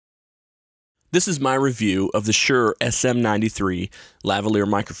This is my review of the Shure SM93 lavalier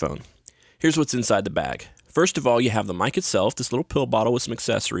microphone. Here's what's inside the bag. First of all, you have the mic itself, this little pill bottle with some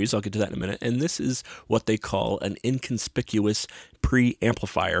accessories. I'll get to that in a minute. And this is what they call an inconspicuous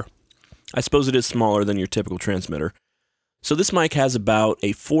preamplifier. I suppose it is smaller than your typical transmitter. So this mic has about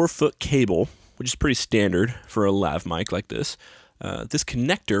a 4-foot cable, which is pretty standard for a lav mic like this. This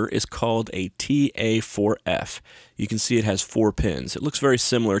connector is called a TA4F. You can see it has 4 pins. It looks very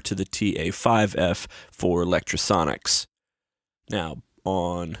similar to the TA5F for electrosonics. Now,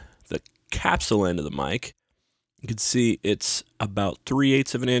 on the capsule end of the mic, you can see it's about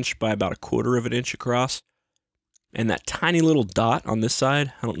 3/8 of an inch by about 1/4 of an inch across. And that tiny little dot on this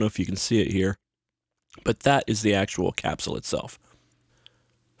side, I don't know if you can see it here, but that is the actual capsule itself.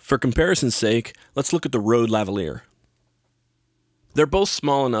 For comparison's sake, let's look at the Rode Lavalier. They're both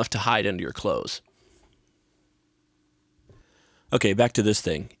small enough to hide under your clothes. Okay, back to this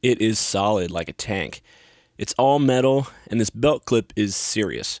thing. It is solid like a tank. It's all metal, and this belt clip is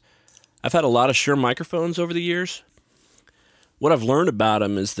serious. I've had a lot of Shure microphones over the years. What I've learned about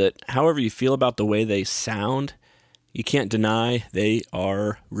them is that however you feel about the way they sound, you can't deny they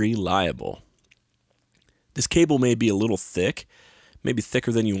are reliable. This cable may be a little thick, maybe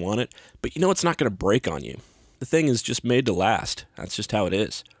thicker than you want it, but you know it's not going to break on you. The thing is just made to last. That's just how it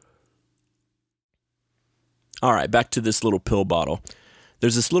is. All right, back to this little pill bottle.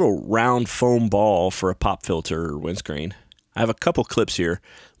 There's this little round foam ball for a pop filter or windscreen. I have a couple clips here.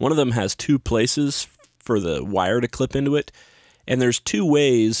 One of them has 2 places for the wire to clip into it, and there's 2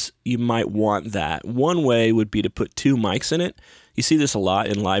 ways you might want that. One way would be to put 2 mics in it. You see this a lot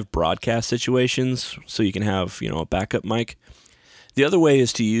in live broadcast situations, so you can have, a backup mic. The other way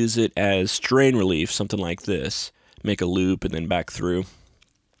is to use it as strain relief, something like this. Make a loop and then back through.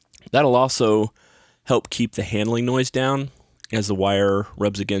 That'll also help keep the handling noise down as the wire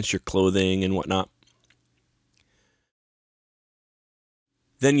rubs against your clothing and whatnot.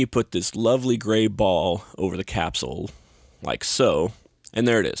 Then you put this lovely gray ball over the capsule, like so, and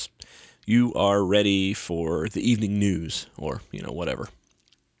there it is. You are ready for the evening news, or, whatever.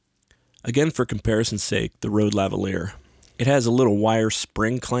 Again, for comparison's sake, the Rode Lavalier. It has a little wire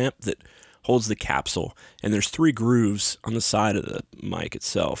spring clamp that holds the capsule, and there's 3 grooves on the side of the mic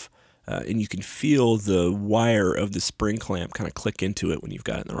itself, and you can feel the wire of the spring clamp kind of click into it when you've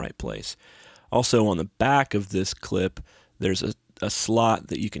got it in the right place. Also, on the back of this clip, there's a slot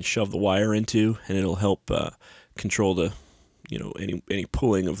that you can shove the wire into, and it'll help control the, any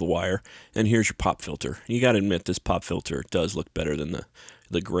pulling of the wire. And here's your pop filter. You got to admit, this pop filter does look better than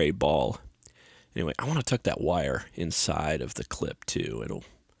the gray ball. Anyway, I want to tuck that wire inside of the clip too. It'll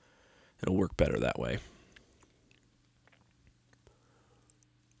work better that way.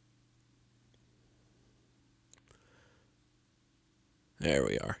 There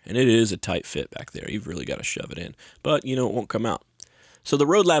we are. And it is a tight fit back there. You've really got to shove it in. But, it won't come out. So the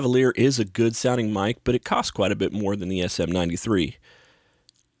Rode Lavalier is a good sounding mic, but it costs quite a bit more than the SM93.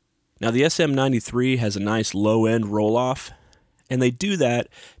 Now the SM93 has a nice low end roll off. And they do that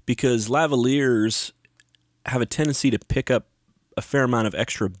because lavaliers have a tendency to pick up a fair amount of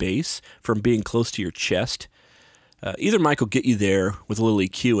extra bass from being close to your chest. Either mic will get you there with a little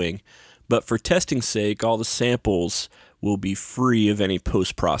EQing, but for testing's sake, all the samples will be free of any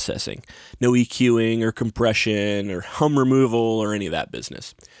post-processing. No EQing or compression or hum removal or any of that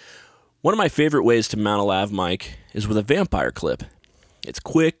business. One of my favorite ways to mount a lav mic is with a vampire clip. It's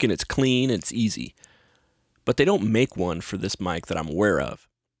quick and it's clean and it's easy. But they don't make one for this mic that I'm aware of.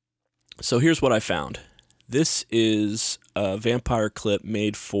 So here's what I found. This is a vampire clip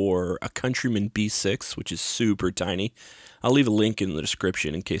made for a Countryman B6, which is super tiny. I'll leave a link in the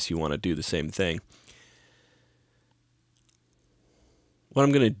description in case you want to do the same thing. What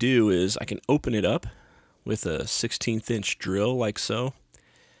I'm going to do is I can open it up with a 1/16 inch drill like so.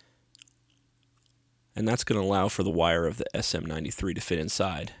 And that's going to allow for the wire of the SM93 to fit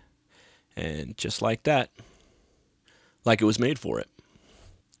inside. And just like that, like it was made for it.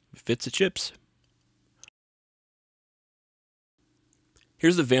 It fits the chips.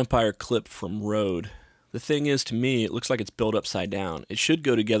 Here's the vampire clip from Rode. The thing is, to me, it looks like it's built upside down. It should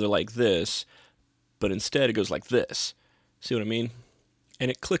go together like this, but instead it goes like this. See what I mean? And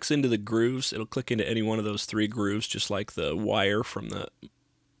it clicks into the grooves. It'll click into any one of those 3 grooves, just like the wire from the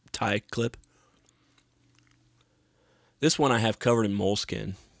tie clip. This one I have covered in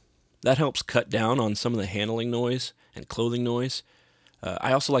moleskin. That helps cut down on some of the handling noise and clothing noise.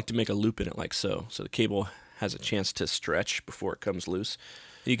 I also like to make a loop in it like so the cable has a chance to stretch before it comes loose.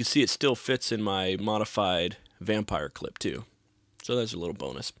 And you can see it still fits in my modified vampire clip too. So that's a little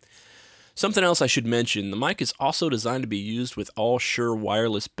bonus. Something else I should mention, the mic is also designed to be used with all Shure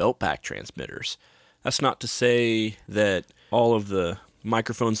wireless belt pack transmitters. That's not to say that all of the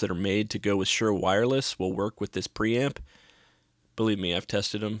microphones that are made to go with Shure wireless will work with this preamp. Believe me, I've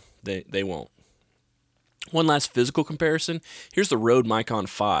tested them. They won't. One last physical comparison. Here's the Rode MiCon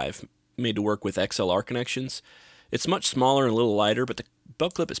 5, made to work with XLR connections. It's much smaller and a little lighter, but the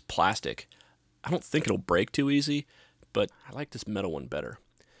belt clip is plastic. I don't think it'll break too easy, but I like this metal one better.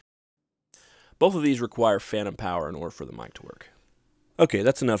 Both of these require phantom power in order for the mic to work. Okay,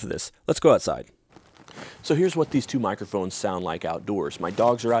 that's enough of this. Let's go outside. So here's what these two microphones sound like outdoors. My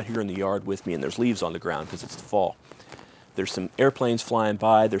dogs are out here in the yard with me, and there's leaves on the ground because it's the fall. There's some airplanes flying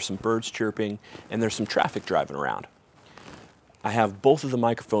by, there's some birds chirping, and there's some traffic driving around. I have both of the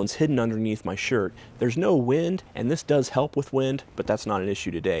microphones hidden underneath my shirt. There's no wind, and this does help with wind, but that's not an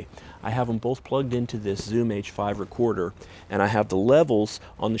issue today. I have them both plugged into this Zoom H5 recorder, and I have the levels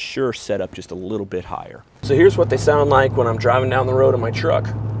on the Shure set up just a little bit higher. So here's what they sound like when I'm driving down the road in my truck.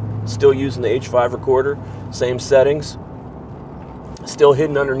 Still using the H5 recorder, same settings, still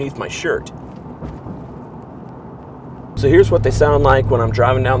hidden underneath my shirt. So here's what they sound like when I'm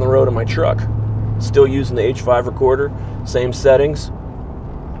driving down the road in my truck. Still using the H5 recorder, same settings,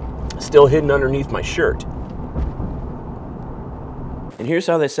 still hidden underneath my shirt. And here's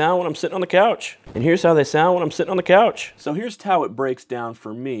how they sound when I'm sitting on the couch. And here's how they sound when I'm sitting on the couch. So here's how it breaks down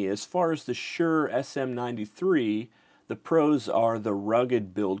for me. As far as the Shure SM93, the pros are the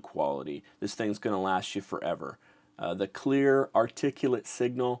rugged build quality. This thing's gonna last you forever. The clear, articulate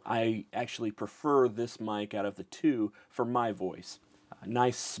signal, I actually prefer this mic out of the two for my voice. A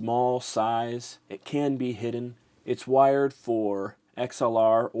nice small size, it can be hidden. It's wired for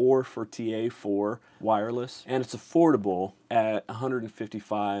XLR or for TA4 wireless, and it's affordable at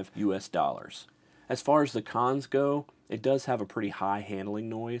 $155 US. As far as the cons go, it does have a pretty high handling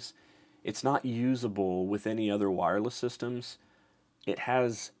noise. It's not usable with any other wireless systems. It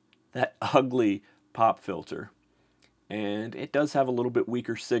has that ugly pop filter, and it does have a little bit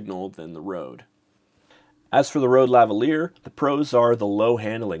weaker signal than the Rode. As for the Rode Lavalier, the pros are the low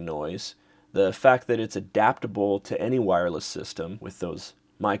handling noise, the fact that it's adaptable to any wireless system with those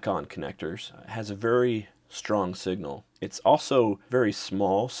MiCon connectors, has a very strong signal. It's also very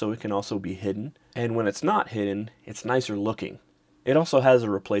small, so it can also be hidden, and when it's not hidden, it's nicer looking. It also has a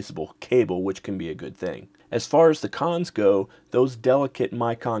replaceable cable, which can be a good thing. As far as the cons go, those delicate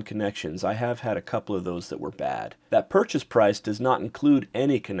MiCon connections, I have had a couple of those that were bad. That purchase price does not include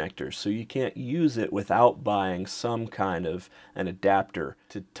any connectors, so you can't use it without buying some kind of an adapter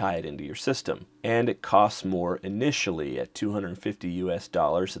to tie it into your system. And it costs more initially at $250 US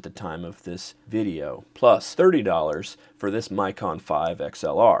at the time of this video, plus $30 for this MiCon 5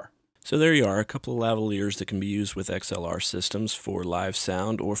 XLR. So there you are, a couple of lavaliers that can be used with XLR systems for live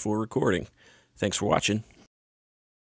sound or for recording. Thanks for watching.